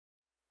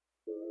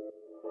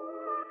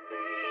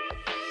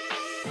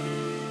Hi,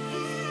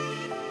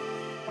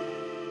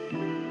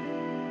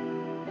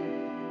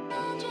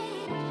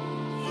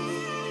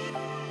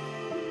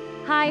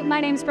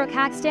 my name's Brooke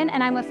Haxton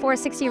and I'm with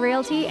 460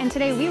 Realty, and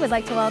today we would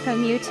like to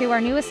welcome you to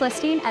our newest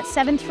listing at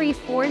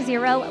 7340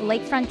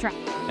 Lakefront Drive.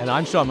 And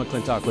I'm Sean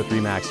McClintock with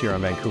RE/MAX here on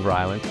Vancouver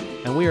Island,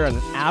 and we are at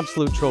an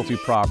absolute trophy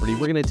property.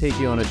 We're going to take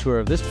you on a tour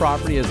of this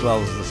property as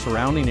well as the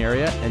surrounding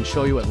area and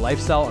show you what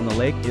lifestyle on the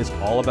lake is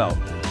all about.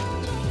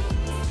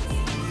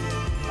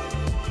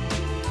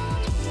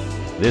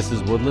 This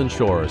is Woodland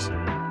Shores,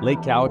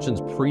 Lake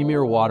Cowichan's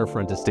premier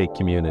waterfront estate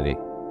community.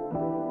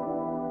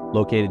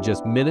 Located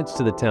just minutes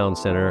to the town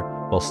center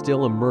while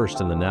still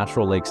immersed in the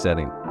natural lake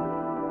setting.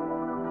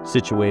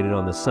 Situated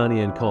on the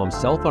sunny and calm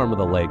south arm of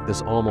the lake,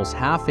 this almost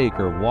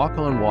half-acre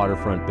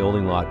walk-on-waterfront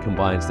building lot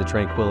combines the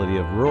tranquility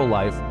of rural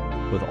life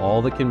with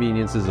all the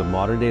conveniences of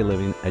modern-day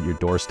living at your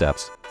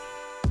doorsteps.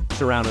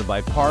 Surrounded by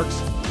parks,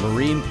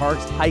 marine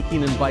parks,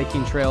 hiking and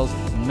biking trails,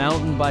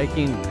 mountain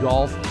biking,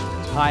 golf,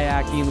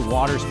 kayaking,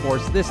 water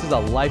sports, this is a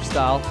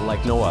lifestyle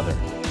like no other.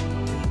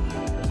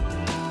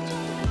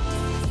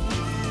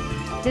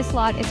 This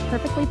lot is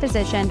perfectly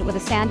positioned with a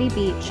sandy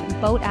beach,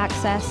 boat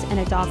access, and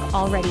a dock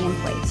already in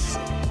place.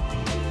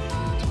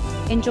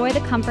 Enjoy the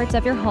comforts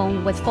of your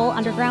home with full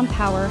underground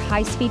power,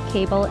 high-speed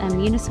cable, and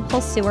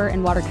municipal sewer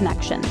and water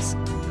connections.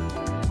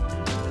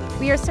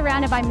 We are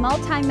surrounded by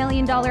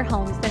multi-million-dollar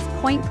homes. This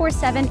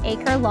 0.47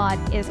 acre lot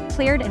is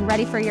cleared and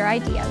ready for your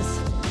ideas.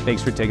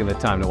 Thanks for taking the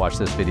time to watch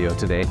this video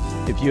today.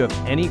 If you have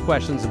any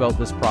questions about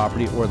this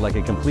property or would like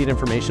a complete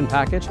information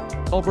package,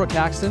 call Brooke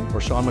Haxton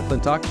or Sean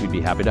McClintock. We'd be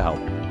happy to help.